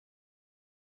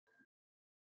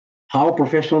How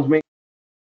professionals make,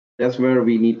 that's where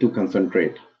we need to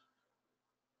concentrate.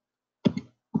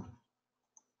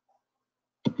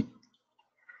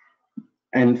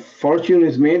 And fortune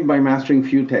is made by mastering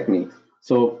few techniques.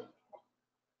 So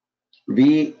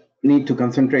we need to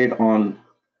concentrate on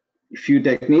few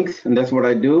techniques, and that's what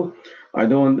I do. I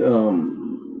don't,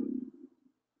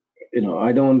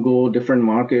 I don't go different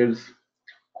markets.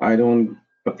 I don't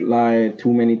apply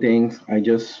too many things. I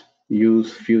just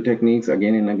use few techniques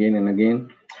again and again and again.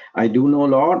 I do know a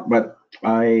lot, but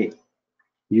I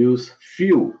use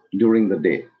few during the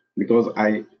day because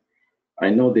I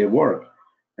know they work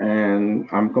and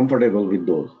I'm comfortable with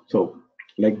those. So,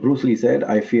 like Bruce Lee said,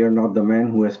 I fear not the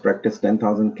man who has practiced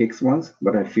 10,000 kicks once,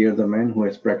 but I fear the man who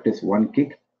has practiced one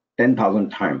kick 10,000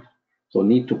 times. So,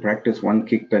 need to practice one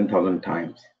kick 10,000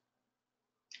 times.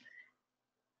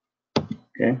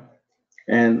 Okay.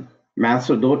 And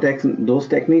master those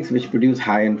techniques which produce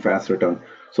high and fast return.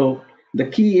 So, the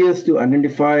key is to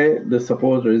identify the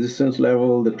support resistance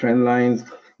level, the trend lines,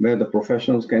 where the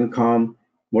professionals can come.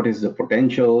 What is the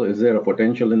potential? Is there a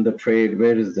potential in the trade?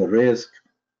 Where is the risk?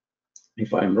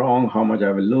 If I'm wrong, how much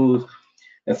I will lose,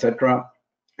 etc.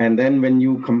 And then when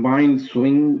you combine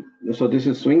swing, so this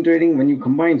is swing trading. When you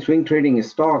combine swing trading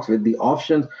stocks with the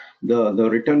options, the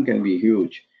return can be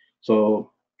huge.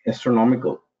 So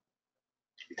astronomical.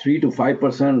 3 to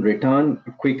 5% return,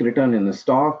 a quick return in the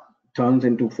stock turns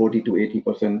into 40 to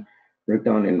 80%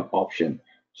 return in option.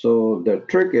 So the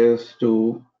trick is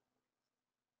to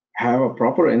have a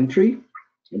proper entry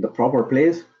in the proper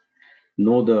place,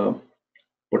 know the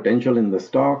potential in the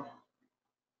stock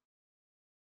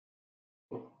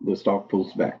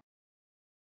pulls back,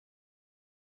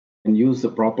 and use the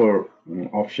proper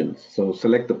options. So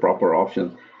select the proper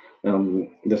options.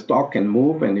 The stock can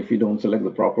move, and if you don't select the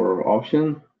proper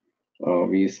option,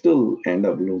 we still end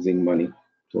up losing money.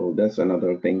 So that's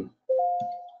another thing.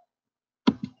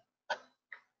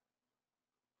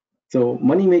 So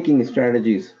money-making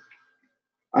strategies.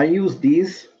 I use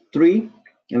these three,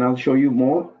 and I'll show you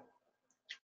more.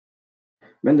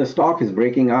 When the stock is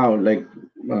breaking out, like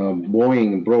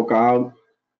Boeing broke out,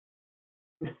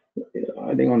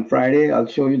 I think on Friday, I'll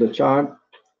show you the chart.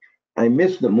 I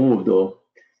missed the move though.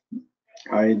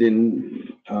 I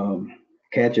didn't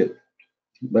catch it,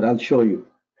 but I'll show you.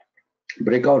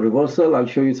 Breakout reversal, I'll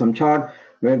show you some chart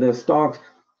where the stocks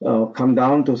come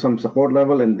down to some support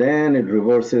level and then it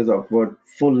reverses upward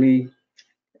fully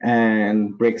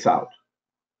and breaks out.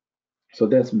 So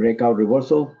that's breakout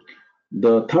reversal.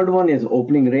 The third one is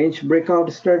opening range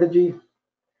breakout strategy.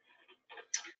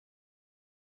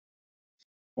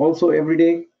 Also every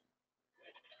day.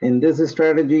 In this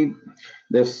strategy,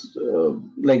 there's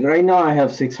like right now I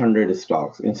have 600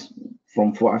 stocks. It's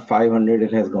from 500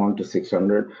 it has gone to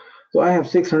 600. So I have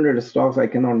 600 stocks. I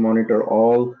cannot monitor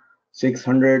all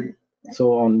 600.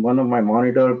 So on one of my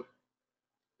monitor,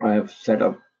 I have set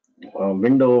up a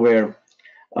window where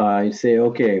I say,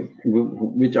 okay,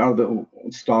 which are the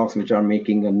stocks which are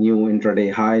making a new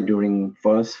intraday high during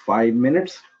first 5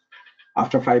 minutes.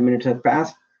 After 5 minutes have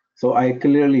passed, so I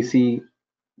clearly see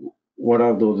what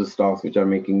are those stocks which are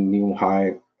making new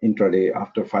high intraday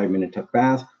after 5 minutes have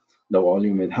passed. The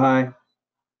volume is high,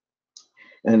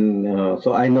 and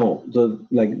so I know. So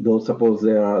like those, suppose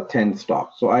there are 10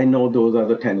 stocks, so I know those are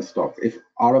the 10 stocks. If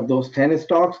out of those 10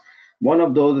 stocks, one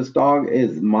of those stock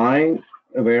is mine,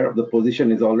 where the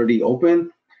position is already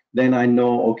open, then I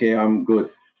know, okay, I'm good.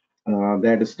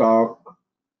 That stock,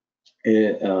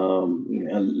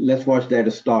 let's watch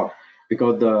that stock,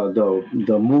 because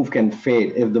the move can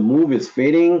fade. If the move is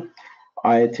fading,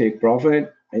 I take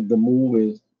profit. If the move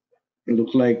is, it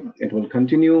looks like it will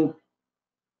continue,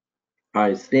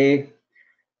 I stay.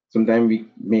 Sometimes we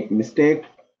make mistake,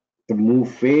 the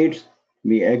move fades,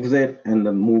 we exit, and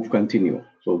the move continue.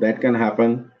 So that can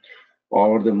happen,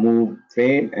 or the move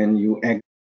fade and you exit,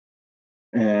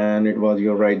 and it was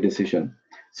your right decision.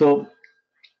 So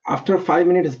after 5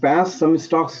 minutes pass, some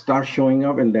stocks start showing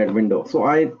up in that window. So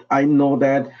I know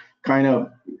that kind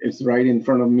of it's right in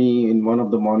front of me in one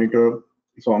of the monitor.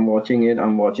 So I'm watching it.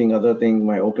 I'm watching other things,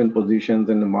 my open positions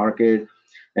in the market,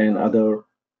 and other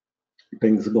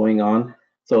things going on.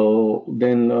 So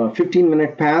then 15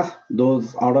 minute pass,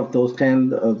 those out of those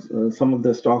 10, some of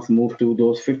the stocks move to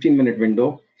those 15-minute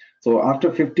window. So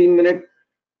after 15 minutes,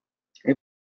 it's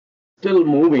still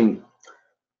moving.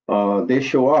 They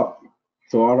show up.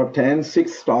 So out of 10,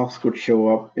 6 stocks could show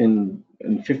up in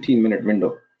 15-minute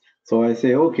window. So I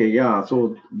say, okay, yeah,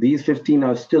 so these 15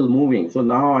 are still moving. So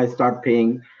now I start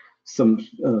paying some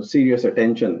serious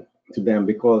attention to them,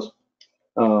 because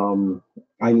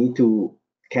I need to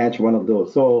catch one of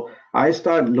those. So I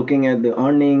start looking at the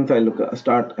earnings.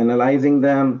 Start analyzing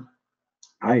them.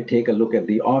 I take a look at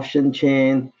the option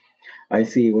chain. I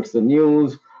see what's the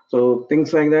news. So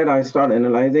things like that, I start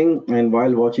analyzing and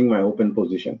while watching my open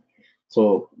position.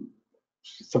 So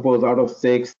suppose out of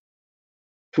six,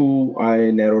 two,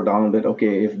 I narrow down that,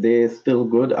 okay, if they're still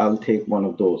good, I'll take one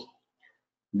of those.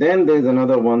 Then there's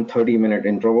another one 30-minute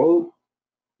interval.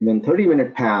 When 30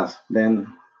 minutes pass, then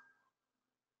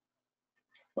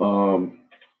um,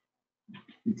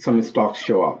 some stocks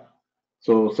show up.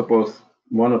 So suppose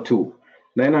one or two.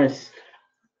 Then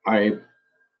I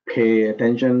pay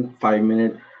attention, 5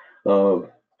 minute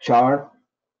chart,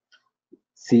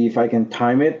 see if I can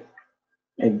time it.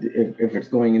 If it's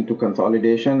going into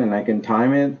consolidation and I can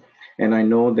time it, and I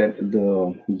know that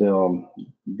the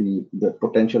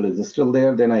potential is still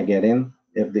there, then I get in.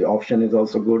 If the option is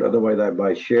also good, otherwise I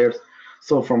buy shares.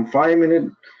 So from 5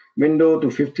 minute window to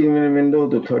 15-minute window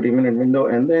to 30-minute window,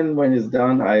 and then when it's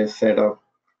done, I set up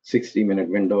 60-minute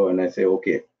window and I say,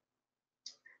 okay,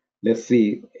 let's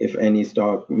see if any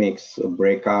stock makes a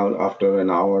breakout after an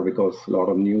hour because a lot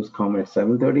of news come at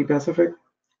 7:30 Pacific.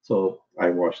 So I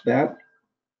watch that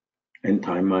and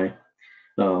time my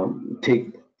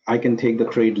take. I can take the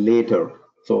trade later.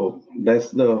 So that's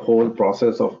the whole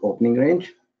process of opening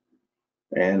range,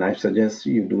 and I suggest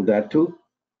you do that too.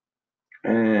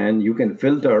 And you can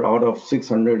filter out of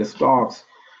 600 stocks.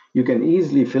 You can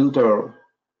easily filter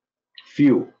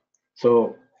few.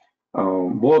 So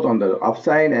both on the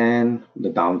upside and the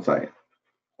downside.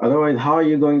 Otherwise, how are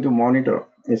you going to monitor?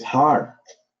 It's hard.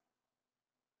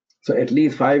 So at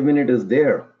least 5 minutes is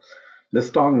there. The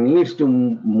stock needs to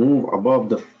move above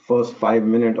the first 5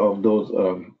 minutes of those,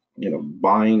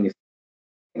 buying.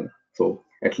 So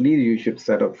at least you should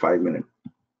set up 5 minutes.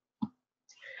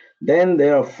 Then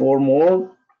there are four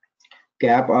more: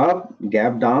 gap up,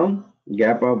 gap down,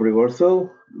 gap up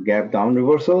reversal, gap down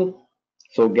reversal.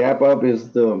 So gap up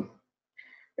is the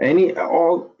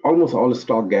almost all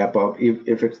stock gap up.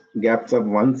 If it gaps up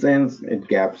 1 cent, it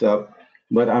gaps up.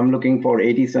 But I'm looking for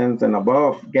 80 cents and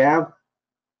above gap.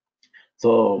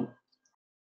 So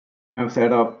I've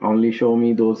set up only show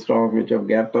me those stocks which have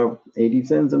gapped up 80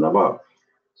 cents and above.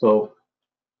 So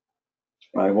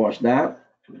I watch that.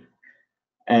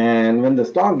 And when the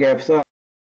stock gaps up,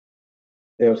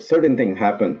 there are certain things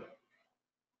happen.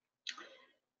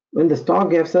 When the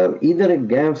stock gaps up, either it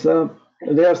gaps up,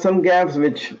 there are some gaps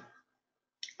which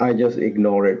I just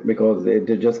ignore it because they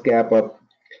just gap up,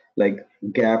 like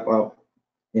gap up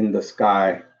in the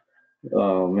sky.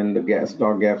 When the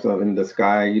stock gaps up in the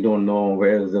sky, you don't know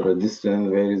where is the resistance,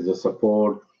 where is the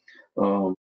support.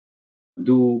 Um,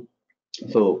 do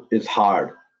so it's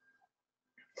hard.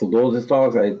 So those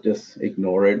stocks I just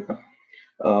ignore it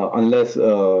unless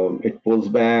it pulls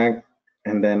back,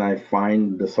 and then I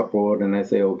find the support and I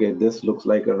say, okay, this looks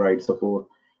like a right support,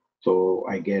 so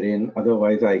I get in.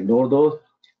 Otherwise, I ignore those.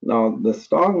 Now the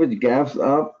stock which gaps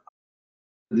up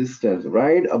resistance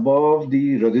right above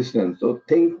the resistance. So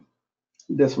think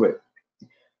this way: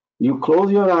 you close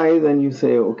your eyes and you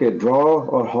say, okay, draw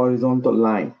a horizontal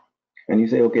line, and you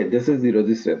say, okay, this is the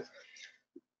resistance.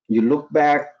 You look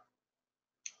back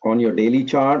on your daily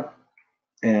chart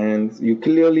and you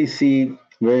clearly see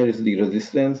where is the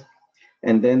resistance,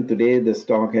 and then today the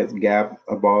stock has gapped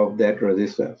above that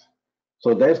resistance.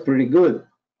 So that's pretty good.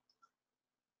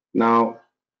 Now,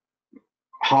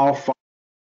 how far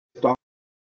stock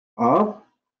up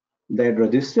that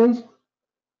resistance,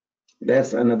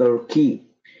 that's another key.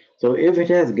 So if it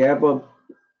has gap up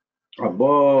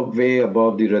above, way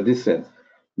above the resistance,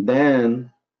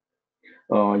 then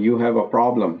you have a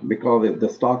problem, because if the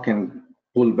stock can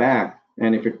pull back,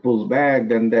 and if it pulls back,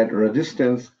 then that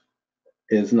resistance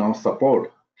is now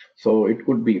support. So it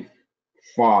could be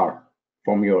far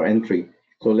from your entry.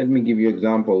 So let me give you an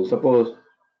example. Suppose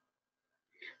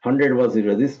 100 was the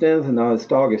resistance, and now the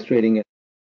stock is trading at.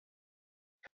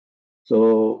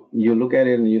 So you look at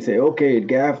it and you say, okay, it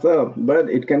gaps up, but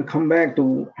it can come back to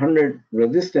 100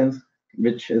 resistance,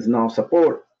 which is now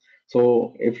support.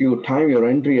 So if you time your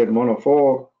entry at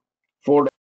 104,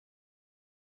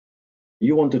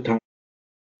 you want to time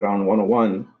around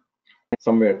 101,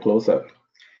 somewhere closer.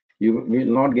 You will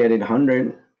not get it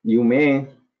 100. You may,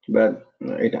 but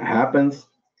it happens,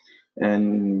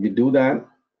 and we do that.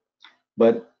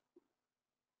 But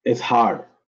it's hard.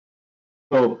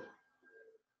 So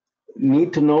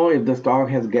need to know if the stock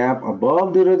has gap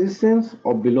above the resistance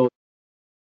or below.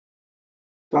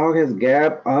 Stock has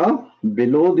gap up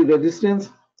below the resistance,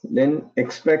 then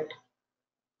expect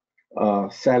a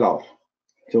sell off.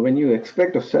 So when you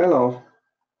expect a sell off,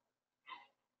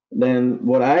 then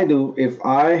what I do, if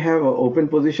I have an open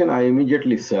position, I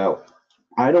immediately sell.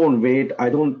 I don't wait. I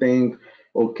don't think,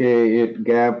 okay, it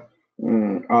gap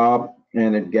up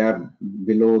and it gap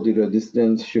below the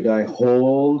resistance. Should I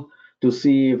hold to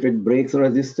see if it breaks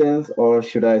resistance or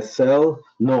should I sell?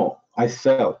 No, I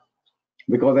sell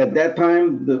because at that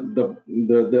time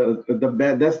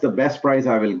that's the best price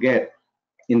I will get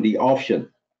in the option.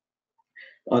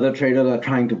 Other traders are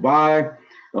trying to buy.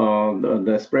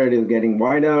 The spread is getting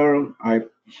wider. I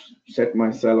set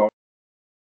my sell off,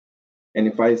 and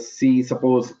if I see,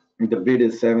 suppose the bid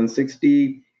is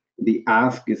 760, the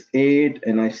ask is 8,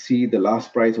 and I see the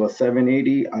last price was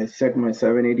 780, I set my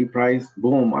 780 price.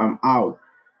 Boom, I'm out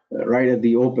right at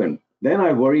the open. Then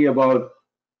I worry about,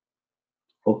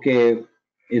 okay,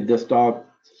 if the stock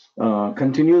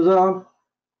continues up.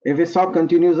 If the stock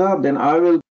continues up, then I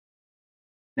will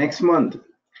next month,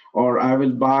 or I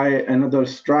will buy another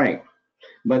strike.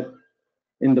 But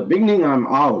in the beginning, I'm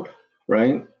out,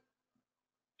 right?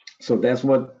 So that's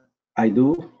what I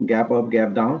do: gap up,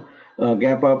 gap down,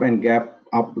 gap up, and gap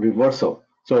up reversal.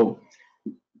 So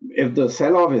if the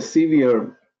sell-off is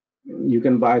severe, you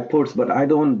can buy puts, but I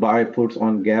don't buy puts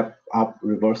on gap up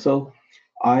reversal.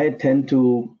 I tend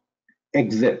to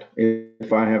exit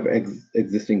if I have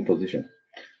existing position.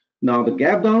 Now the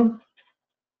gap down,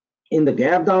 in the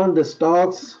gap down, the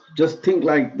stocks, just think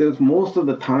like this: most of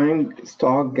the time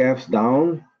stock gaps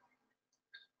down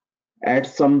at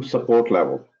some support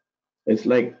level. It's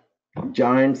like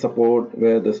giant support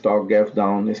where the stock gaps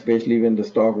down, especially when the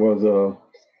stock was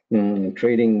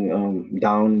trading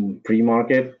down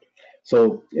pre-market.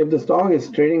 So if the stock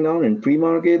is trading down in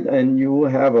pre-market and you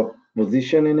have a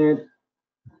position in it,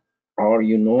 or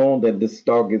you know that the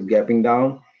stock is gapping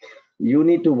down, you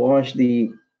need to watch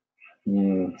mm,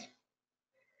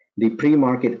 the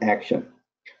pre-market action.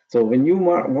 So when you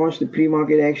watch the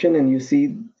pre-market action and you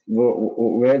see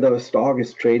where the stock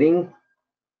is trading,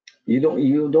 you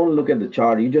don't look at the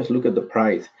chart. You just look at the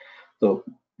price. So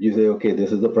you say, okay,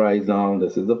 this is the price now.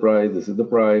 This is the price. This is the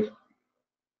price.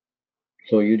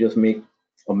 So you just make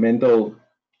a mental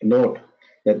note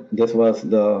that this was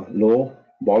the low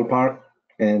ballpark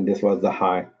and this was the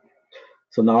high.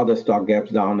 So now the stock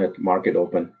gaps down at market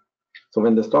open. So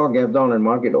when the stock gaps down at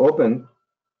market open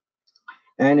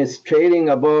and it's trading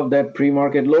above that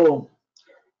pre-market low,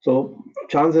 so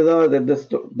chances are that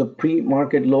the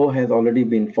pre-market low has already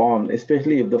been formed,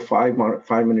 especially if the 5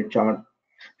 minute chart,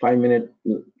 5 minute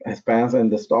has passed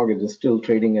and the stock is still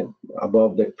trading at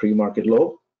above that pre-market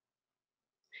low.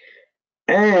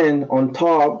 And on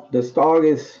top, the stock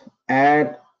is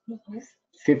at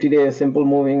 50-day simple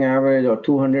moving average or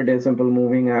 200-day simple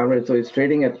moving average. So it's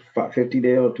trading at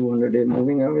 50-day or 200-day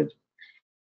moving average.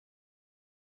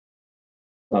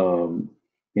 Um,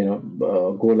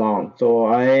 go long. So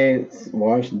I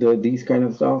watch these kind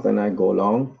of stuff and I go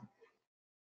long.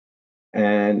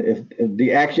 And if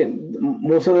the action,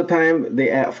 most of the time,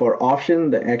 for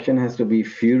option, the action has to be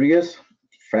furious,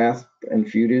 fast and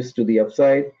furious to the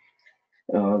upside.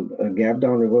 A gap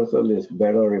down reversal is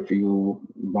better if you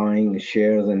buying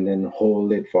shares and then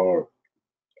hold it for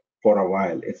a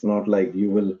while. It's not like you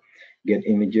will get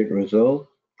immediate result,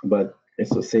 but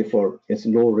it's a safer, it's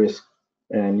low risk,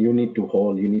 and you need to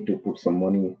hold. You need to put some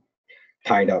money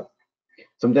tied up.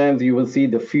 Sometimes you will see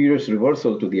the furious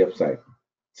reversal to the upside.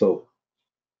 So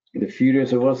the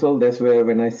furious reversal, that's where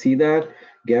when I see that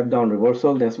gap down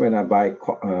reversal, that's when I buy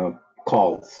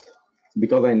calls,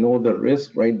 because I know the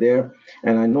risk right there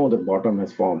and I know the bottom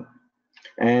has formed.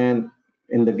 And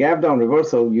in the gap down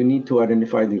reversal, you need to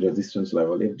identify the resistance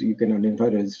level. If you can identify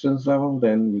resistance level,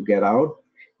 then you get out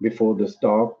before the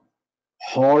stock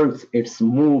halts its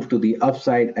move to the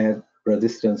upside at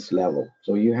resistance level.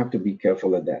 So you have to be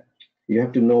careful at that. You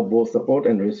have to know both support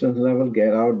and resistance level,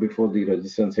 get out before the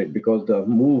resistance hit, because the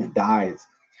move dies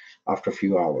after a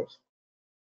few hours.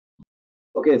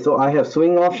 Okay, so I have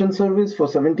swing option service for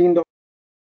 $17.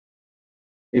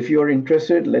 If you are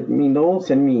interested, let me know.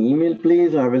 Send me email,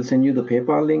 please. I will send you the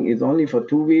PayPal link. It's only for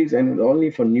 2 weeks and it's only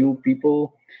for new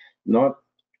people, not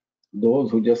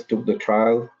those who just took the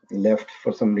trial, left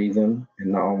for some reason,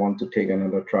 and now want to take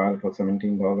another trial for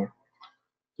 $17.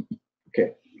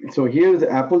 Okay, so here's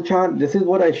the Apple chart. This is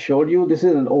what I showed you. This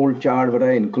is an old chart, but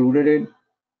I included it.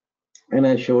 And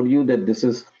I showed you that this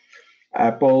is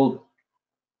Apple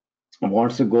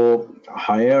wants to go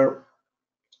higher,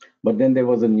 but then there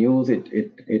was a news,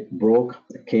 it broke,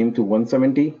 it came to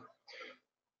 170.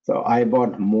 So I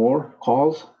bought more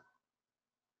calls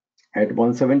at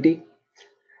 170.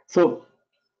 So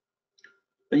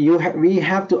we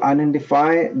have to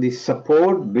identify the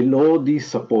support below the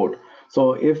support.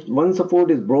 So if one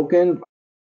support is broken,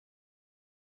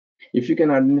 If you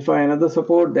can identify another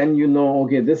support, then you know,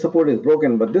 okay, this support is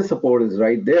broken, but this support is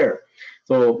right there.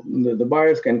 So the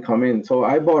buyers can come in. So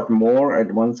I bought more at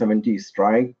 170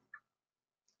 strike,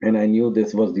 and I knew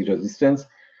this was the resistance,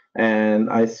 and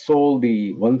I sold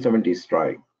the 170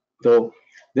 strike. So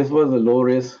this was a low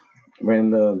risk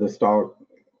when the stock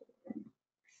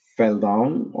fell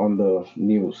down on the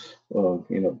news,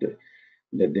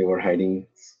 that they were hiding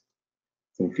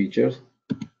some features.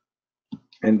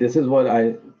 And this is what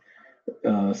I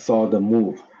saw the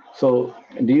move. So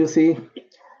do you see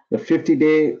the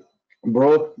 50-day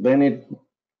broke, then it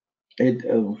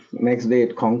next day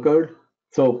it conquered.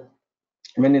 So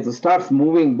when it starts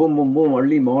moving, boom, boom, boom,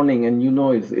 early morning, and you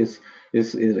know it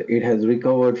has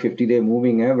recovered 50-day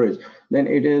moving average, then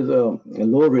it is a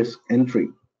low risk entry.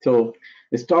 So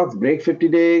the stocks break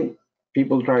 50-day,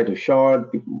 people try to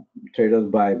short, traders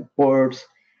buy puts,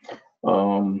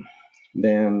 then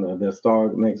the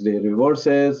stock next day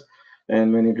reverses,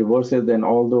 and when it reverses, then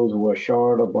all those who are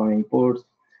short or buying puts,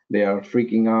 they are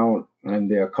freaking out and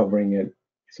they are covering it.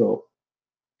 So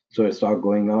it start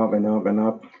going up and up and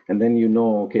up, and then you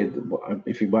know, okay,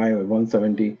 if you buy at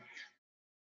 170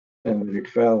 and it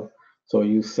fell, so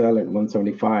you sell at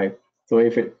 175. So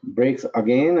if it breaks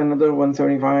again another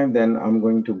 175, then I'm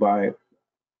going to buy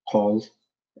calls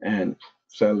and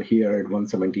sell here at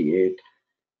 178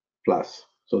 plus.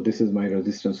 So this is my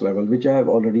resistance level, which I have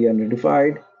already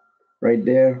identified right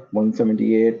there,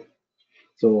 178.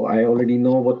 So I already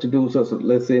know what to do. So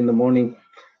let's say in the morning,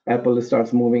 Apple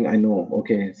starts moving, I know,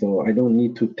 okay, so I don't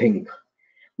need to think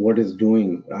what it's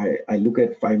doing. I look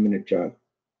at 5-minute chart.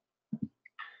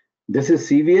 This is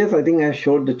CVS. I think I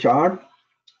showed the chart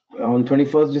on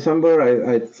 21st December.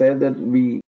 I said that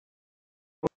we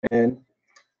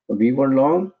were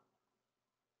long,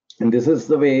 and this is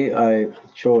the way I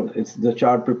showed. It's the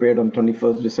chart prepared on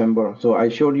 21st December. So I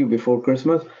showed you before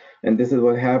Christmas, and this is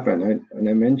what happened. And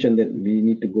I mentioned that we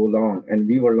need to go long, and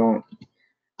we were long.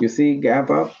 You see, gap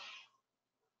up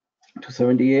to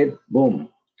 78, boom.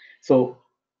 So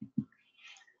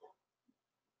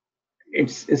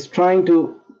it's trying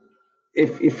to,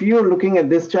 if you're looking at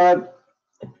this chart,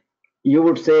 you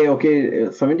would say, okay,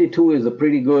 72 is a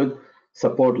pretty good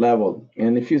support level.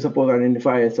 And if you suppose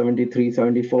identify at 73,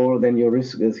 74, then your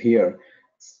risk is here.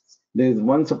 There's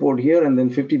one support here and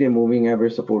then 50-day moving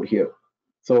average support here.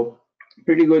 So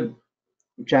pretty good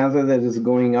chances that it's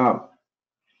going up.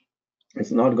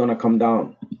 It's not gonna come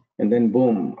down. And then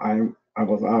boom, I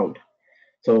was out.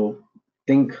 So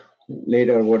think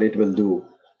later what it will do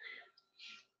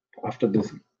after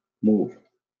this move.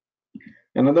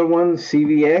 Another one,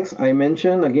 CVX, I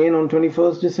mentioned again on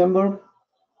 21st December,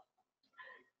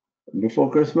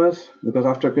 before Christmas, because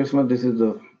after Christmas, this is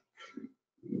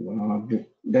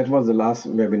that was the last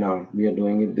webinar we are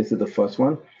doing it. This is the first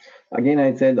one. Again,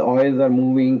 I said oils are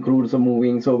moving, crudes are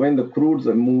moving. So when the crudes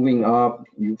are moving up,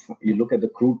 you look at the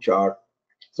crude chart.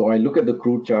 So I look at the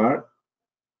crude chart.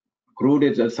 Crude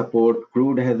is a support.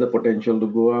 Crude has the potential to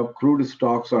go up. Crude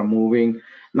stocks are moving.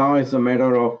 Now it's a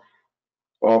matter of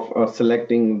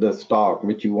selecting the stock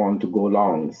which you want to go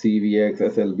long, CVX,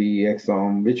 SLB,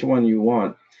 Exxon, which one you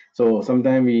want. So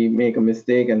sometimes we make a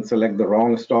mistake and select the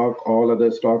wrong stock. All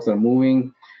other stocks are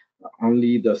moving.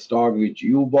 Only the stock which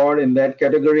you bought in that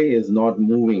category is not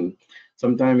moving.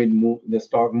 Sometimes the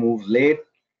stock moves late.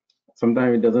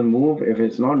 Sometimes it doesn't move. If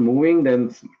it's not moving,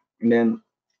 then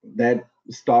that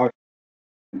stock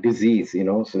disease,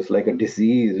 so it's like a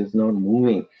disease. It's not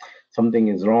moving. Something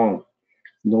is wrong.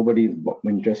 Nobody's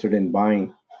interested in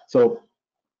buying. So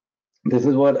this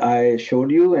is what I showed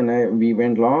you, and we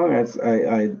went long. As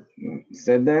I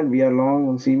said that we are long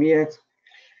on CVX,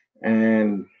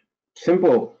 and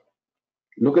simple.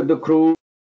 Look at the crude.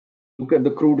 Look at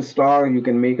the crude stock. You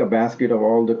can make a basket of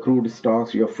all the crude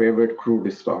stocks, your favorite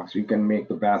crude stocks. You can make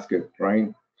the basket,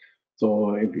 right?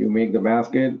 So if you make the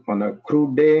basket on a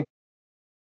crude day,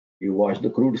 you watch the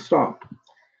crude stock,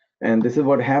 and this is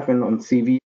what happened on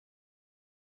CV.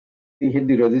 Hit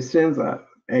the resistance,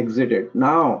 exited.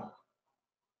 Now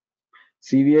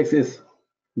CVX is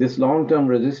this long-term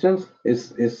resistance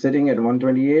is sitting at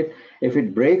 128. If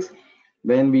it breaks,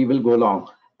 then we will go long.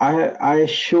 I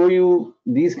show you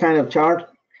these kind of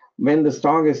chart when the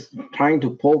stock is trying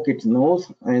to poke its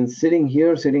nose and sitting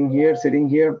here, sitting here, sitting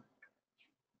here.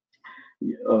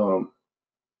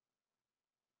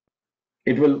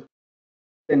 It will,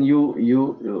 and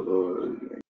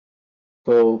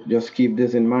so just keep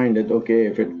this in mind that okay,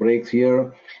 if it breaks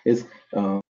here, is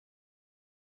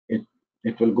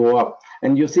it will go up.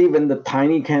 And you see when the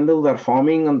tiny candles are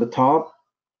forming on the top,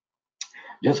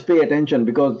 Just pay attention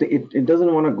because it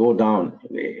doesn't want to go down.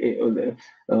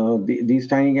 These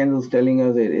tiny candles telling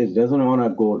us it doesn't want to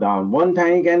go down. One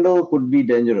tiny candle could be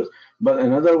dangerous, but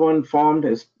another one formed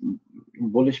is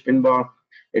bullish pin bar.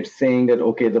 It's saying that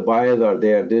okay, the buyers are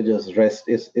there. They just rest.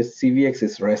 Is CVX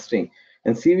is resting,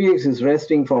 and CVX is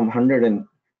resting from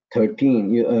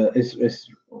 113. Is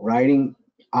riding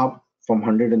up from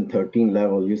 113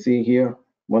 level. You see here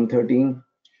 113.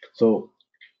 So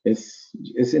it's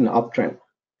in uptrend.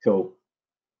 So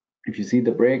if you see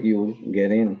the break, you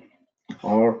get in,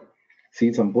 or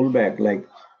see some pullback like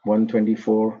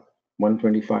 124,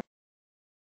 125.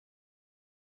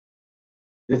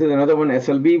 This is another one,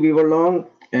 SLB, we were long,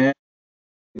 and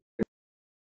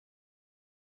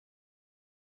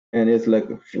it's like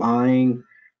flying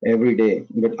every day.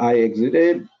 But I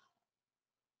exited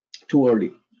too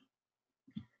early.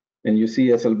 And you see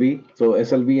SLB. So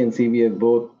SLB and CVS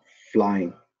both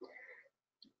flying.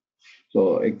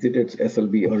 So exited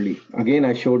SLB early. Again,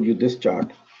 I showed you this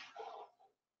chart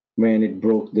when it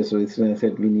broke this resistance. I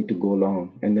said we need to go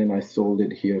long, and then I sold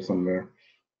it here somewhere.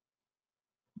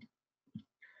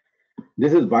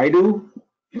 This is Baidu.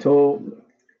 So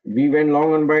we went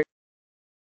long on Baidu,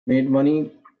 made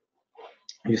money.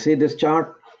 You see this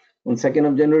chart on 2nd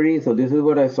of January. So this is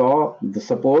what I saw, the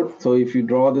support. So if you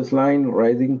draw this line,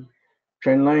 rising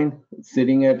trend line,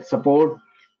 sitting at support,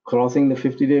 crossing the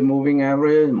 50-day moving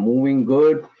average, moving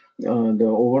good. The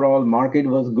overall market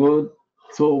was good.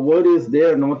 So what is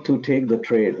there not to take the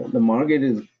trade? The market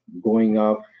is going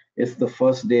up. It's the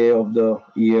first day of the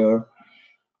year.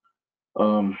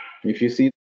 If you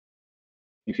see,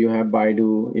 if you have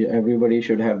Baidu, everybody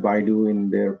should have Baidu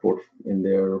in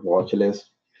their watch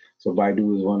list. So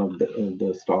Baidu is one of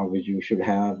the stock which you should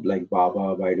have, like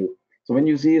Baba, Baidu. So when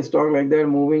you see a stock like that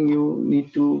moving, you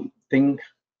need to think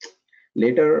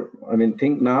later. I mean,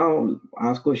 think now,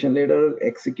 ask question later,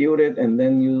 execute it, and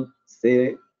then you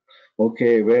say,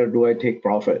 okay, where do I take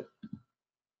profit?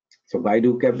 So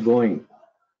Baidu kept going.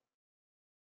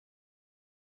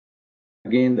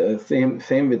 Again, the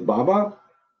same with Baba.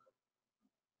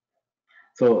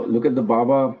 So look at the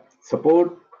Baba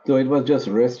support. So it was just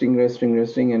resting,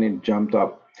 and it jumped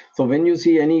up. So when you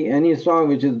see any stock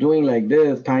which is doing like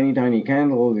this, tiny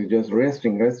candles, it's just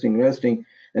resting,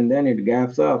 and then it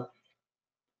gaps up.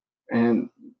 And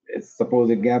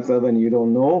suppose it gaps up and you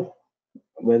don't know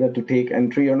whether to take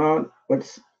entry or not. But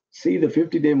see the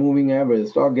 50-day moving average,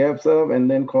 stock gaps up and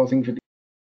then crossing 50,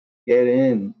 get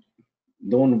in.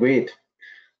 Don't wait.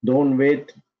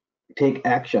 Take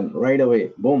action right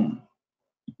away. Boom.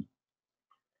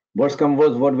 Worst come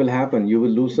worst, what will happen? You will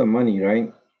lose some money,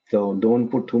 right? So don't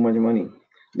put too much money.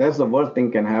 That's the worst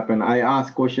thing can happen. I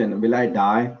ask question, will I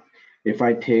die if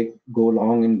I go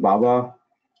long in Baba?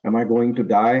 Am I going to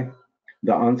die?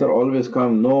 The answer always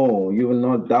comes, no, you will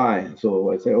not die.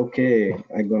 So I say, okay,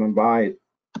 I'm gonna buy it.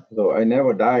 So I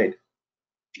never died.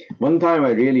 One time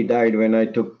I really died when I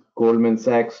took Goldman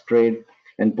Sachs trade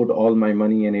and put all my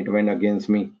money and it went against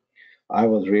me. I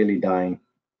was really dying.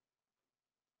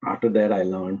 After that, I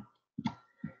learned.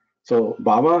 So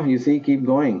Baba, you see, keep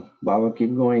going. Baba,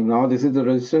 keep going. Now this is the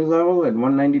resistance level at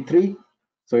 193.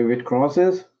 So if it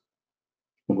crosses,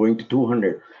 I'm going to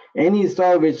 200. Any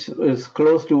star which is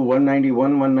close to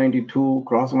 191, 192,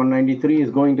 cross 193 is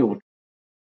going to.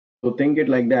 So think it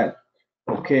like that.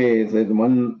 Okay, so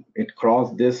it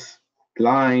crossed this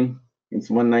line. It's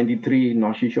 193.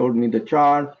 Now she showed me the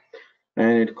chart,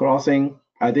 and it crossing.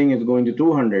 I think it's going to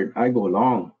 200. I go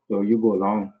long. So you go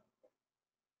long.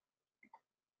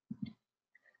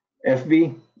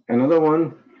 FB, another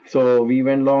one. So we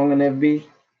went long on FB.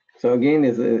 So again,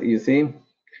 is you see,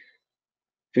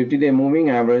 50-day moving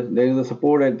average. There is a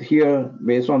support at here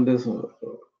based on this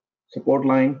support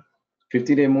line.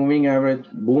 50-day moving average.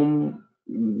 Boom.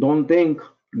 Don't think.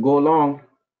 Go long.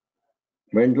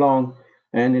 Went long,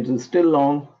 and it is still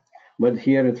long. But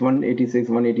here it's 186,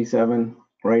 187.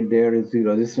 Right there is the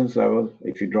resistance level.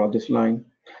 If you draw this line.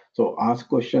 So ask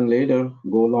question later.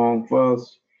 Go long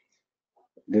first.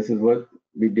 This is what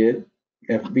we did.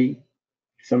 FB.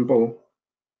 Simple.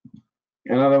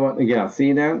 Another one, yeah,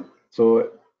 see that?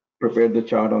 So prepared the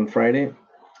chart on Friday,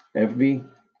 FB.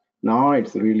 Now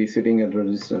it's really sitting at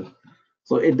resistance.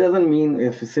 So it doesn't mean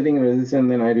if it's sitting at resistance,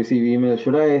 then I receive email.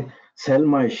 Should I sell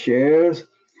my shares?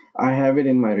 I have it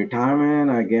in my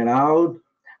retirement. I get out.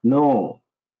 No,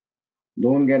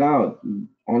 don't get out.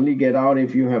 Only get out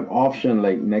if you have option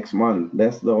like next month.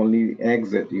 That's the only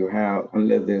exit you have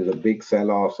unless there's a big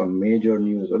sell-off, some major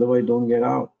news. Otherwise, don't get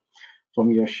out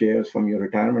from your shares, from your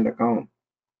retirement account.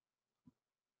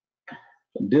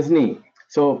 Disney.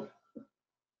 So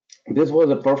this was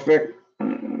a perfect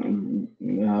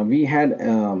we had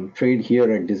trade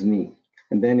here at Disney,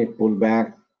 and then it pulled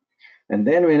back, and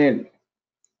then when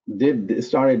it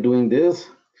started doing this,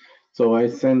 so I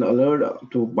sent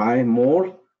alert to buy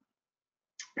more,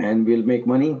 and we'll make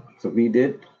money. So we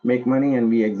did make money, and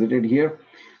we exited here.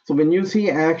 So when you see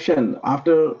action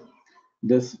after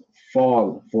this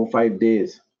fall 4 5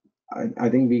 days, I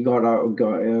think we we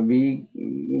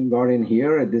got in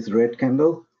here at this red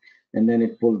candle, and then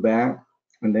it pulled back,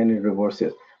 and then it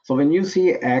reverses. So when you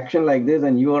see action like this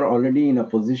and you are already in a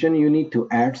position, you need to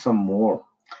add some more.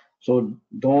 So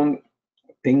don't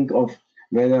think of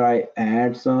whether I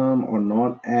add some or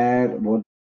not add. What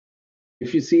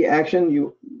if you see action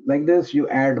you like this, you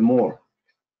add more.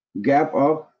 Gap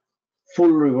up,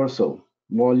 full reversal,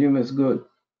 volume is good.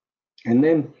 And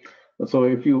then so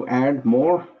if you add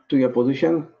more to your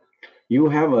position, you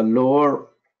have a lower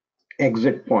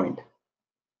exit point.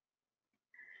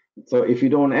 So if you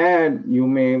don't add, you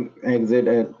may exit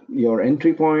at your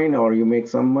entry point or you make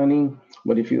some money.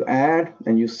 But if you add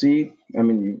and you see, I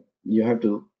mean, you have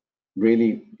to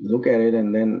really look at it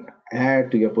and then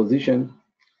add to your position,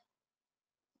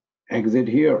 exit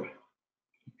here,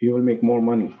 you will make more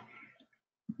money.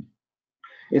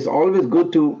 It's always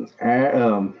good to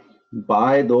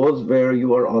buy those where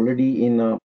you are already in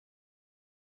a,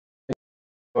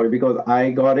 because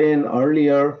I got in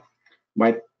earlier.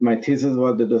 My thesis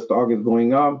was that the stock is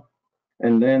going up,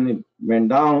 and then it went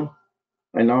down,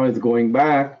 and now it's going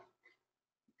back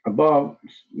above,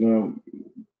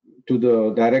 to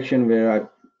the direction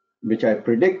which I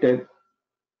predicted.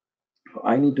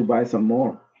 I need to buy some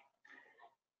more.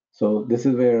 So this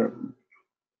is where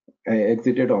I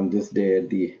exited on this day at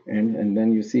the end, and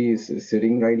then you see it's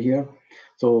sitting right here.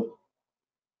 So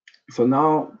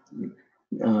now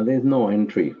there's no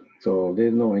entry. So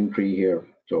there's no entry here.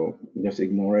 So just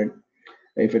ignore it.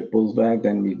 If it pulls back,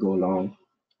 then we go long.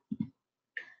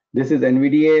 This is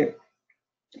NVDA.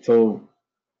 So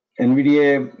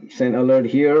NVDA sent alert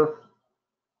here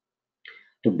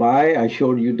to buy. I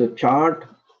showed you the chart.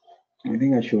 I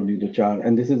think I showed you the chart.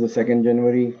 And this is the 2nd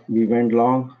January. We went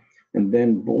long, and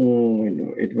then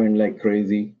boom, it went like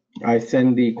crazy. I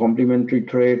sent the complimentary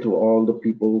trade to all the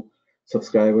people,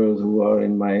 subscribers who are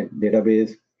in my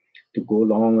database, to go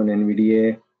long on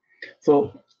NVDA.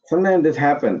 So sometimes this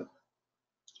happens.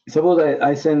 Suppose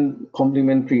I send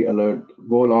complimentary alert,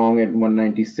 go long at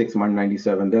 196,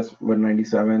 197. That's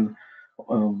 197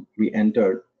 we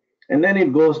entered. And then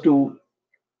it goes to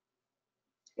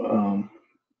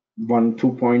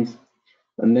 2 points.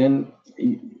 And then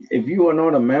if you are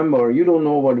not a member, you don't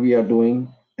know what we are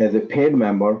doing. As a paid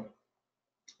member,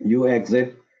 you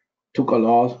exit, took a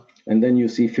loss, and then you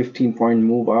see 15-point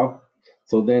move up.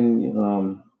 So then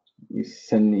you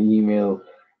send an email,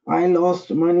 I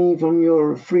lost money from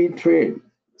your free trade.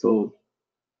 So,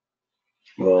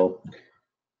 well,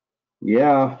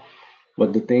 yeah,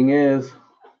 but the thing is,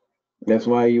 that's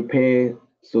why you pay,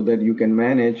 so that you can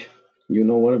manage. You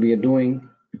know what we are doing.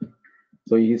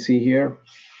 So you see here,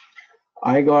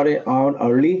 I got it out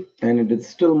early, and it is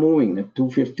still moving at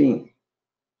 215.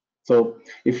 So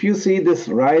if you see this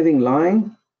rising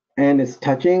line and it's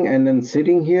touching and then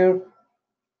sitting here,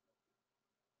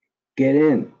 get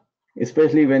in,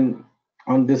 especially when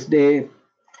on this day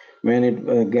when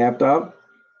it gapped up.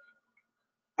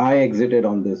 I exited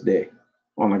on this day,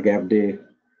 on a gap day,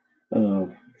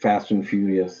 fast and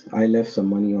furious. I left some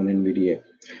money on NVIDIA.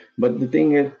 But the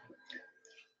thing is,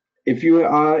 if you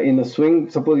are in a swing,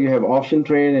 suppose you have option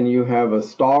trade and you have a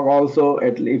stock also,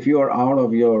 if you are out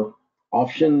of your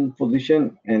option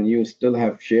position and you still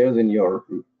have shares in your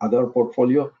other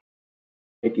portfolio,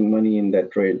 making money in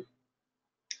that trade.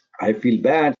 I feel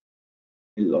bad.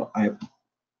 I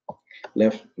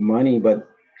left money, but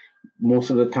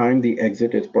most of the time the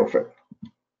exit is perfect.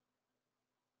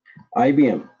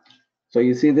 IBM. So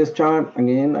you see this chart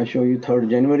again. I show you 3rd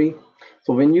January.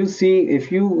 So when you see,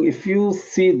 if you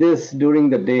see this during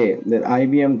the day that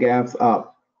IBM gaps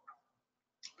up,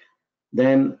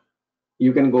 then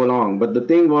you can go long. But the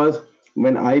thing was,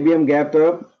 when IBM gapped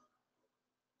up,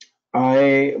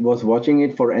 I was watching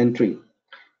it for entry.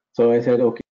 So I said,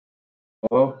 okay,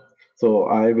 so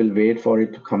I will wait for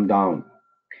it to come down.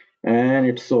 And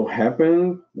it so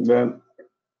happened that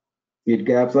it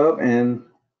gaps up and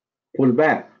pull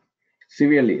back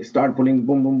severely, start pulling,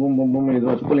 boom, boom, boom, boom, boom, and it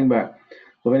was pulling back.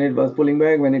 So when it was pulling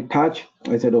back, when it touched,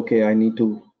 I said, okay, I need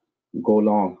to go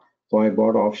long. So I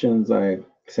bought options. I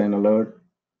sent alert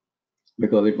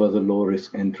because it was a low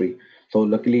risk entry. So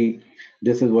luckily,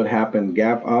 this is what happened: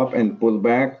 gap up and pull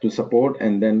back to support,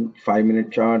 and then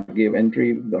 5-minute chart gave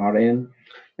entry, got in,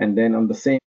 and then on the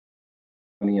same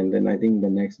money. And then I think the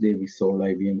next day we sold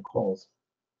IBM calls.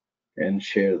 and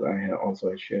shares. I also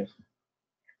have shares.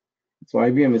 So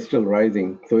IBM is still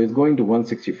rising. So it's going to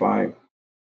 165.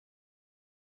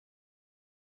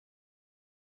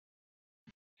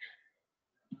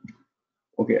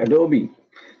 Okay, Adobe.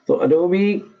 So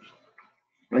Adobe,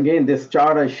 again, this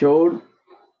chart I showed,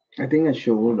 I think I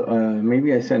showed,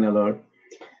 maybe I sent alert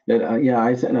that, yeah,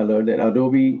 I sent alert that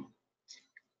Adobe,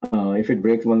 if it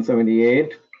breaks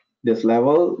 178, this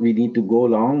level, we need to go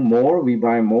long more, we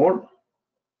buy more,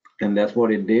 and that's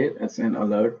what it did. I sent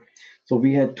alert. So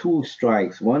we had two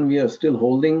strikes. One we are still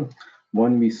holding,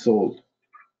 one we sold.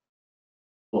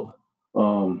 So,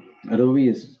 Adobe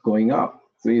is going up.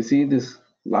 So you see this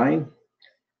line,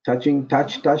 touch.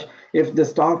 If the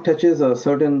stock touches a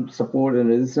certain support and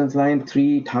resistance line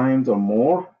 3 times or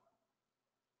more,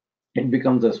 it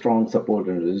becomes a strong support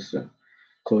and resistance.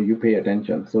 So you pay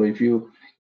attention. So if you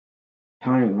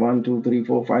time 1, 2, 3,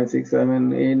 4, 5, 6,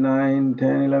 7, 8, 9,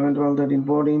 10, 11, 12, 13,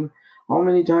 14, how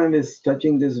many times is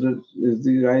touching this is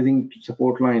the rising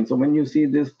support line? So when you see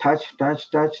this touch,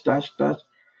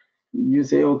 you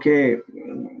say, okay,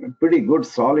 pretty good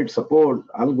solid support,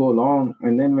 I'll go long.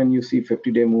 And then when you see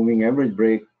 50-day moving average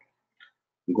break,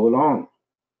 go long.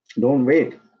 Don't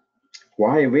wait.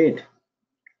 Why wait?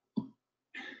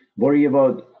 Worry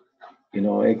about,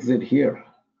 exit here.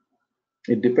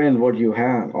 It depends what you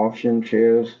have. Option,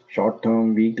 shares, short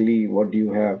term, weekly, what do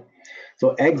you have?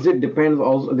 So exit depends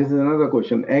also. This is another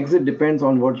question. Exit depends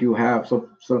on what you have. So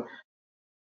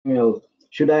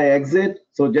should I exit?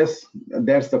 So just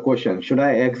that's the question. Should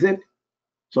I exit?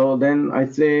 So then I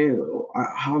say,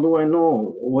 how do I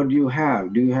know? What do you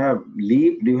have? Do you have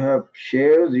leap? Do you have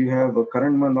shares? Do you have a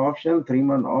current month option,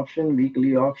 3-month option,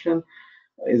 weekly option?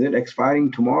 Is it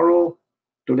expiring tomorrow?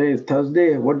 Today is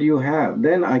Thursday. What do you have?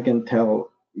 Then I can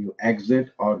tell you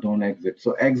exit or don't exit.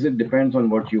 So exit depends on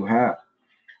what you have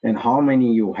and how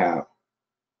many you have.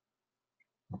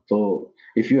 So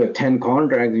if you have 10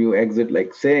 contracts, you exit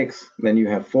like 6, then you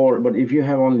have 4. But if you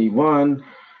have only one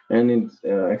and it's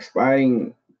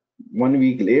expiring 1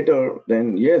 week later,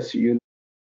 then yes, you.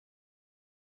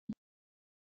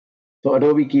 So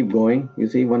Adobe keep going. You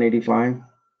see 185.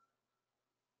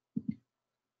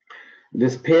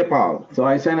 This PayPal. So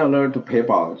I sent alert to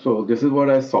PayPal. So this is what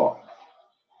I saw.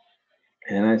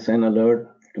 And I sent alert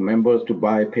to members to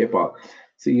buy PayPal.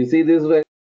 So you see this way.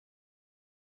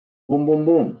 Boom, boom,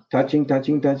 boom, touching.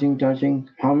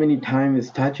 How many times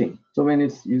is touching? So when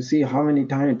it's, you see how many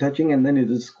times touching and then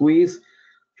it is squeeze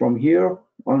from here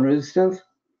on resistance,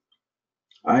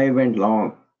 I went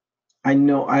long. I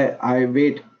know I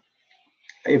wait.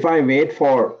 If I wait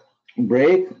for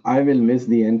break, I will miss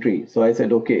the entry. So I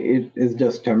said, okay, it is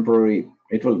just temporary.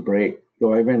 It will break.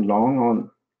 So I went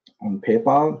long on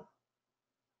PayPal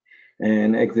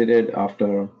and exited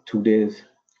after 2 days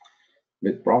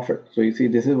with profit. So you see,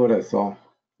 this is what I saw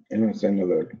in a send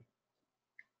alert.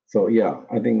 So yeah,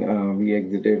 I think we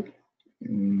exited.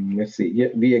 Let's see. Yeah,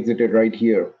 we exited right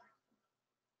here.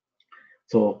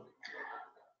 So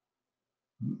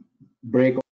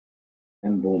break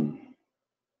and boom.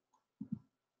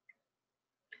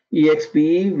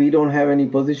 EXP, we don't have any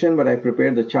position, but I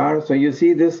prepared the chart. So you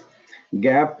see this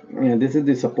gap. This is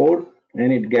the support,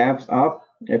 and it gaps up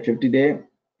at 50-day.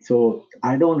 So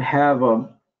I don't have a.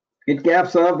 It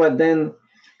gaps up, but then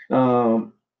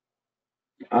um,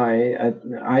 I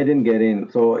didn't get in.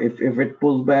 So if it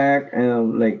pulls back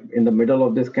like in the middle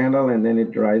of this candle and then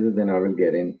it rises, then I will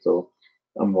get in. So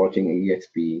I'm watching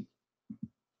EXP.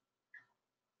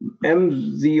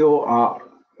 MZOR.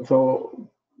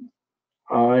 So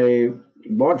I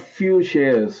bought few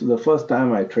shares. The first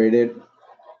time I traded,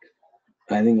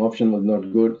 I think option was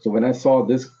not good. So when I saw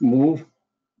this move,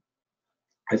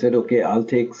 I said, okay, I'll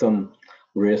take some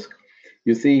risk.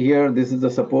 You see here, this is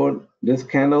the support, this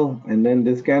candle, and then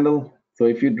this candle. So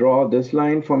if you draw this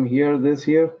line from here, this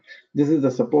here, this is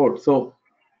the support. So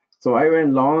I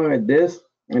went long at this,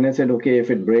 and I said, okay,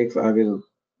 if it breaks, I will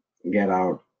get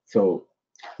out. So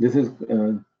this is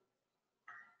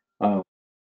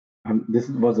this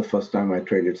was the first time I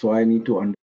traded. So I need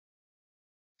to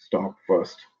stop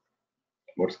first.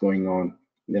 What's going on?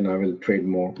 Then I will trade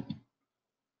more.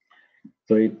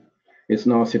 So it's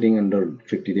now sitting under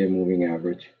 50-day moving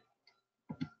average.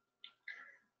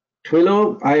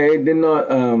 Twilio, I did not,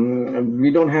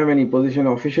 we don't have any position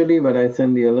officially, but I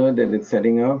sent the alert that it's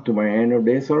setting up to my end of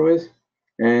day service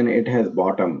and it has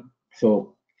bottom.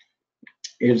 So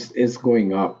it's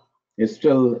going up. It's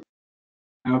still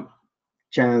a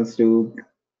chance to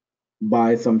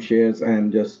buy some shares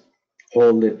and just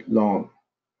hold it long.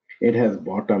 It has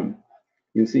bottom.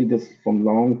 You see this from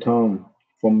long term,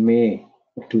 from May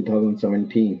of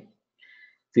 2017.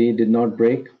 See, it did not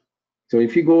break. So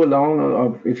if you go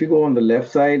along, if you go on the left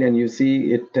side and you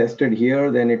see it tested here,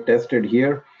 then it tested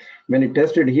here. When it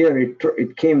tested here,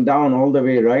 it came down all the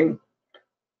way, right?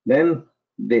 Then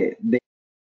they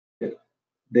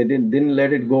didn't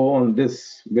let it go on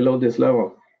this below this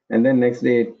level. And then next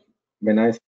day, when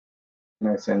I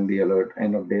send the alert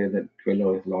end of day that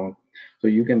below is long, so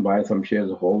you can buy some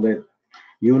shares, hold it.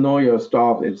 You know your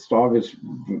stop. Its stop is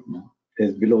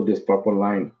below this purple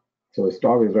line. So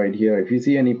stop is right here. If you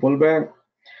see any pullback,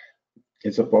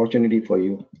 it's opportunity for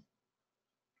you.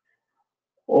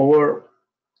 Over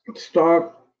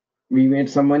stock, we made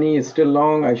some money. It's still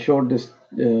long. I showed this.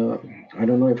 I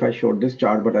don't know if I showed this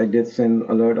chart, but I did send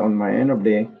alert on my end of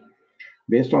day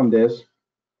based on this.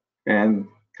 And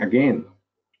again,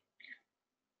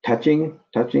 touching,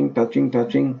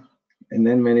 and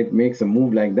then when it makes a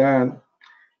move like that,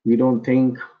 you don't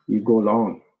think you go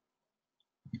long.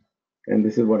 And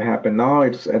this is what happened. Now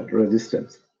it's at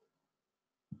resistance.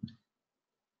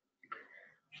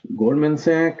 Goldman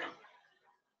Sachs.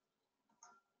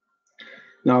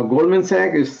 Now Goldman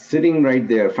Sachs is sitting right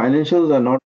there. Financials are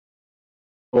not.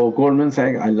 Oh, Goldman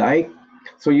Sachs I like.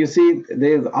 So you see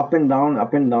there's up and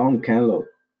down candle.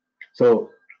 So,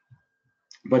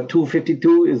 but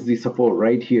 252 is the support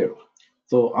right here.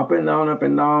 So up and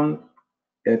down.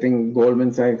 I think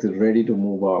Goldman Sachs is ready to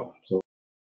move up. So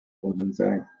Goldman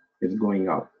Sachs is going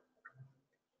up.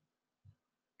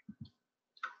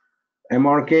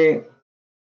 MRK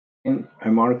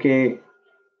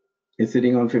is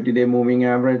sitting on 50-day moving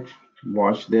average.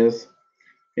 Watch this.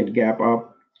 It gap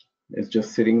up. It's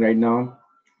just sitting right now.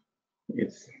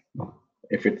 It's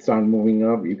if it starts moving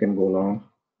up, you can go long.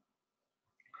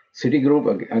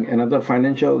 Citigroup, another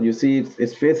financial, you see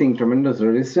it's facing tremendous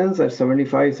resistance at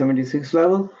 75, 76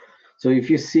 level. So if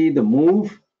you see the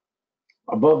move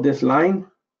above this line,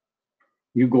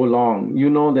 you go long. You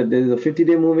know that there's a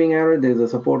 50-day moving average, there's a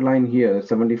support line here at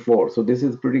 74. So this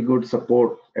is pretty good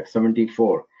support at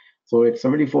 74. So at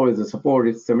 74 is the support,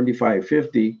 it's 75,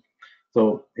 50.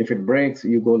 So if it breaks,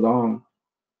 you go long.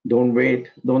 Don't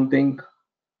wait, don't think.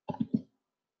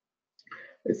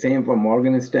 The same for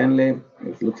Morgan Stanley.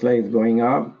 It looks like it's going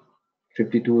up.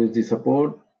 52 is the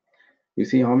support. You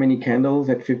see how many candles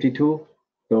at 52?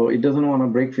 So it doesn't want to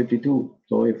break 52.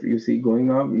 So if you see going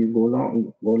up, you go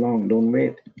long, don't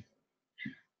wait.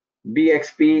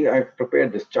 BXP, I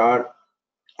prepared this chart.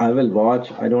 I will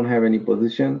watch. I don't have any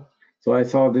position. So I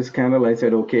saw this candle. I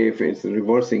said, okay, if it's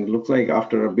reversing, looks like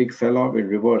after a big sell-off, it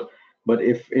reversed. But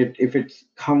if it's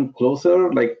come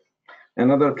closer, like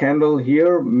another candle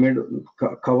here,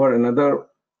 cover another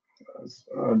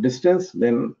distance,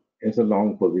 then it's a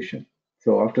long position.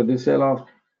 So after this sell-off,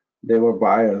 they were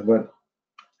buyers, but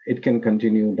it can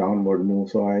continue downward move,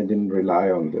 so I didn't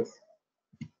rely on this.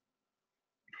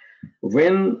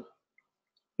 When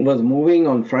was moving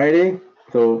on Friday,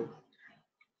 so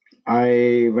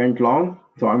I went long,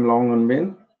 so I'm long on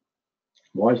Win.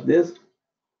 Watch this.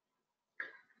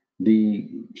 The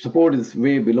support is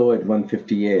way below at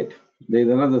 158. There's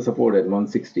another support at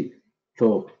 160.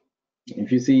 So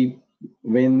if you see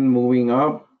Win moving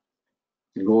up,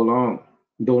 go long.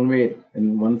 Don't wait.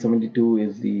 And 172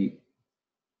 is the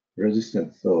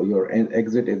resistance. So your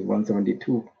exit is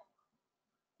 172.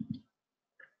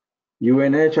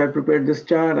 UNH, I prepared this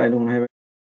chart. I don't have it.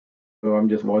 So I'm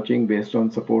just watching based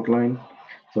on support line.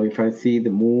 So if I see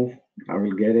the move, I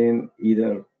will get in.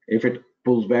 Either if it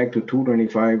pulls back to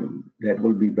 225, that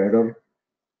will be better.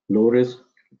 Low risk.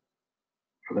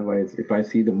 Otherwise, if I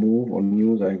see the move on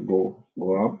news, I go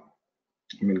up.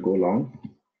 I mean, go long.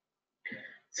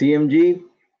 CMG,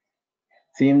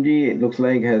 it looks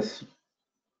like has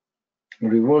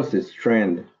reversed its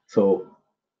trend. So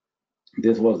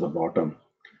this was the bottom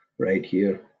right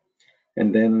here.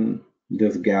 And then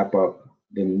this gap up,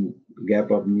 then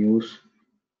gap up news,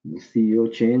 the CEO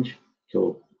change.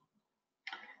 So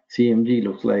CMG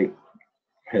looks like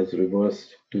has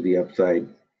reversed to the upside.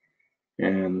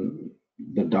 And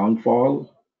the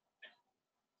downfall,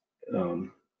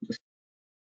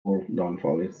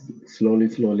 downfall is slowly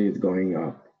it's going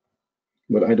up.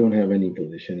 But I don't have any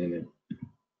position in it.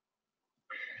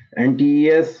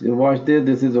 NTES, you watch this.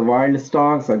 This is a wild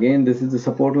stocks. Again, this is the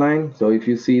support line. So if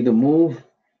you see the move,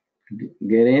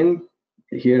 get in.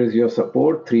 Here is your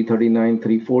support, 339,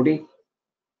 340.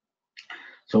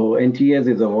 So NTS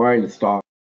is a wild stock.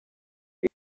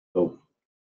 So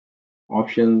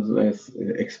options is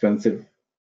expensive.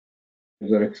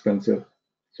 They're expensive.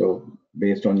 So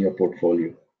based on your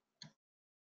portfolio.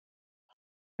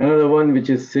 Another one which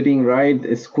is sitting right,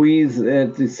 is squeeze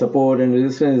at the support and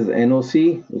resistance is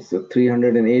NOC. It's a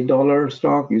 $308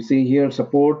 stock. You see here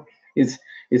support is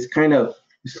kind of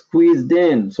squeezed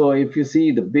in. So if you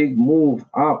see the big move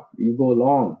up, you go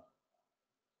long,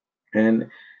 and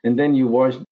then you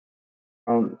watch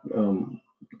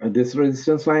this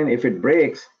resistance line. If it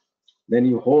breaks, then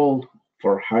you hold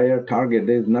for higher target.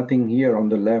 There's nothing here on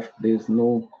the left. There's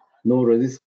no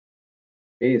resistance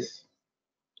base.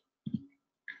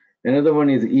 Another one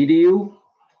is EDU.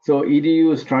 So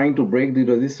EDU is trying to break the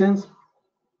resistance.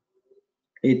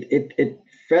 It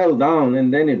fell down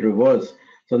and then it reversed.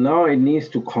 So now it needs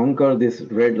to conquer this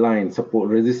red line support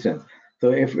resistance.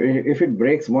 So if it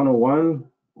breaks 101,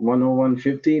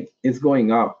 101.50, it's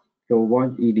going up. So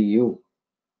watch EDU.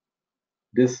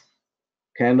 This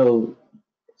candle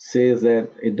says that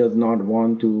it does not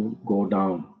want to go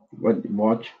down. But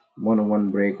watch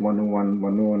 101 break, 101,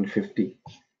 101.50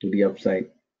 to the upside.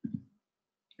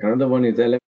 Another one is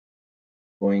LM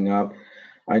going up.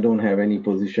 I don't have any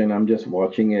position. I'm just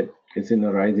watching it. It's in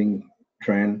a rising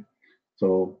trend.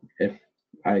 So if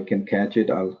I can catch it,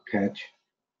 I'll catch.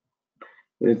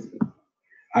 It's,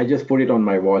 I just put it on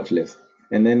my watch list.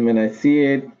 And then when I see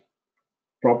it,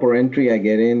 proper entry, I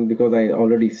get in because I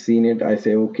already seen it. I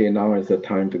say, okay, now is the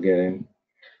time to get in.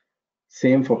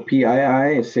 Same for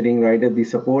PII, it's sitting right at the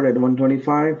support at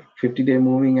 125, 50-day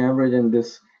moving average and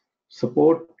this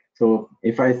support. So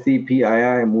if I see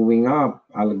PII moving up,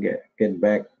 I'll get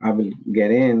back. I will get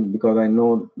in because I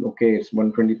know, okay, it's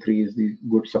 123 is the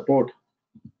good support.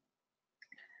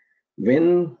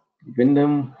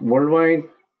 Wyndham Worldwide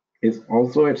is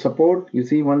also at support. You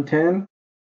see 110.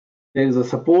 There is a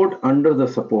support under the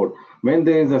support. When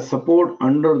there is a support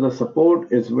under the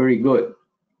support, it's very good.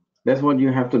 That's what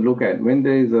you have to look at. When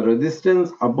there is a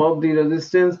resistance above the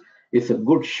resistance, it's a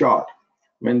good shot.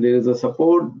 When there is a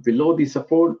support below the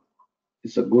support,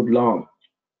 it's a good long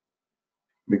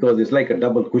because it's like a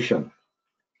double cushion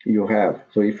you have.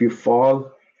 So if you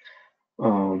fall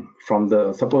from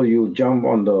the, suppose you jump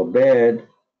on the bed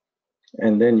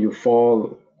and then you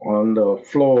fall on the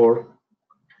floor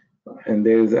and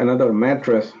there is another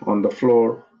mattress on the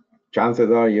floor, chances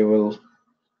are you will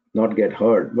not get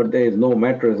hurt. But there is no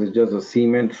mattress, it's just a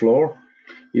cement floor,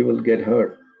 you will get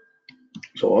hurt.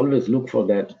 So always look for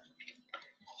that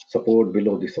support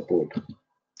below the support.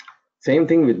 Same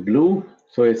thing with blue.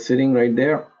 So it's sitting right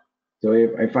there. So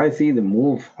if I see the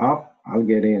move up, I'll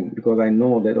get in because I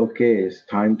know that, okay, it's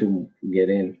time to get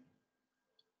in.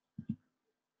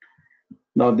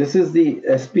 Now this is the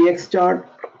SPX chart.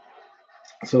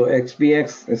 So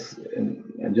XPX is,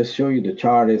 I'll just show you the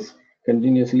chart is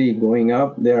continuously going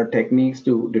up. There are techniques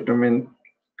to determine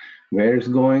where it's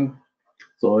going.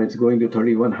 So it's going to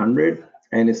 3100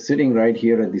 and it's sitting right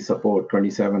here at the support.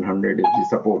 2700 is the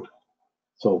support.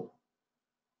 So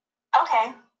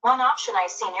okay, one option I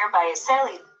see nearby is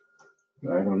Sally.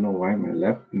 I don't know why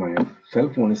my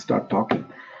cell phone is start talking.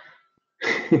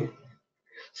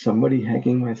 Somebody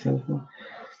hacking my cell phone.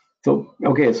 So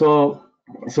okay, so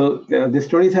this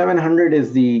 2700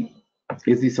 is the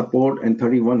support and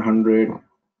 3100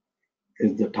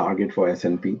 is the target for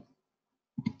S&P.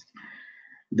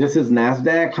 This is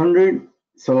Nasdaq 100.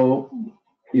 So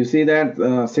you see that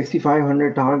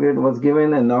 6500 target was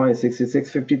given and now it's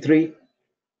 6653.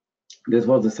 This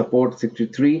was the support.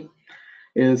 63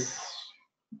 is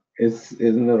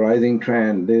in the rising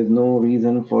trend. There's no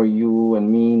reason for you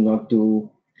and me not to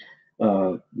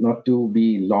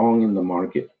be long in the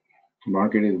market.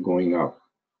 Market is going up.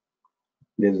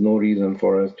 There's no reason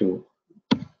for us to.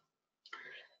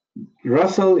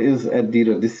 Russell is at the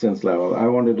resistance level. I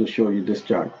wanted to show you this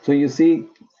chart. So you see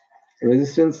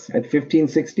resistance at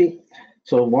 1560.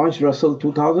 So watch Russell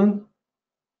 2000.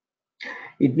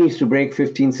 It needs to break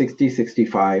 1560,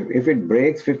 65. If it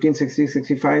breaks 1560,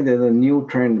 65, there's a new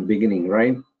trend beginning,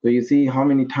 right? So you see how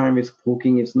many times it's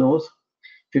poking its nose,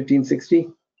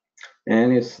 1560,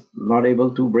 and it's not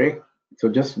able to break. So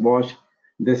just watch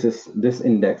this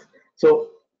index. So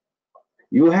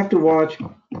you have to watch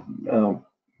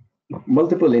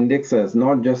multiple indexes,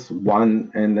 not just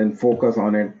one, and then focus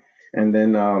on it. And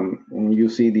then you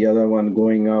see the other one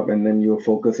going up, and then you're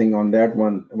focusing on that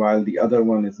one while the other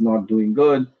one is not doing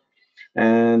good.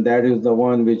 And that is the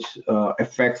one which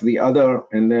affects the other,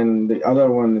 and then the other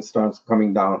one starts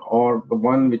coming down. Or the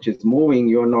one which is moving,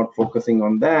 you're not focusing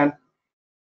on that,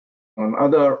 on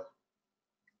other,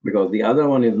 because the other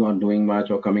one is not doing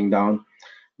much or coming down.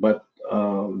 But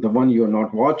the one you're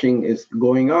not watching is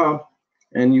going up,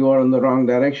 and you are in the wrong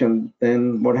direction.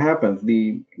 Then what happens?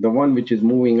 The one which is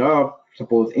moving up,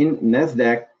 suppose in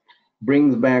Nasdaq,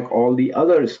 brings back all the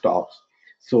other stops.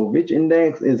 So which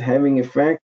index is having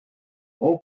effect?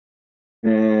 Oh,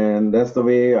 and that's the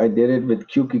way I did it with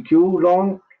QQQ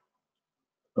long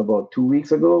about 2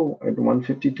 weeks ago at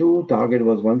 152. Target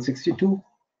was 162.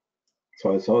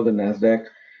 So I saw the Nasdaq.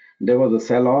 There was a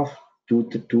sell-off 2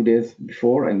 days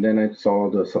before, and then I saw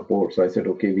the support. So I said,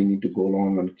 okay, we need to go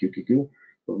long on QQQ.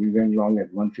 So we went long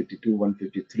at 152,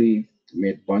 153,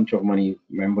 made bunch of money.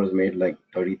 Members made like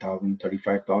 30,000,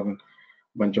 35,000,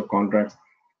 bunch of contracts.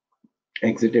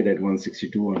 Exited at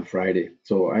 162 on Friday.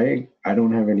 So I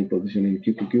don't have any position in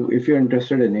QQQ. If you're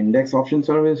interested in index option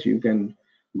service, you can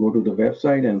go to the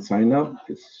website and sign up.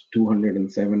 It's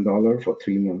 $207 for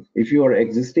 3 months. If you are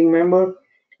existing member,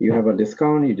 you have a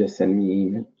discount. You just send me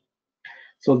email.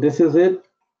 So this is it.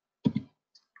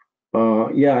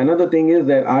 Yeah, another thing is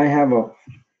that I have a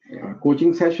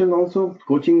coaching session also,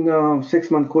 coaching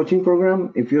 6-month coaching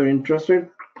program. If you're interested,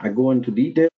 I go into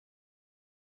detail.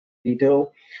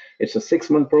 It's a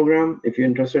 6-month program. If you're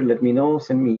interested, let me know.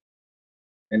 Send me,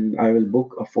 and I will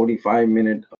book a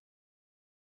 45-minute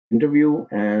interview,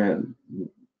 and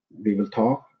we will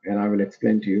talk, and I will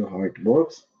explain to you how it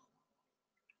works,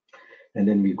 and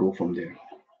then we go from there.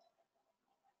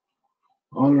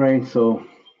 All right, so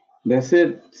that's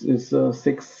it. It's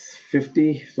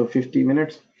 6:50, so 50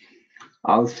 minutes.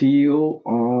 I'll see you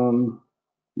on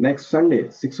next Sunday,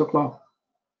 6 o'clock.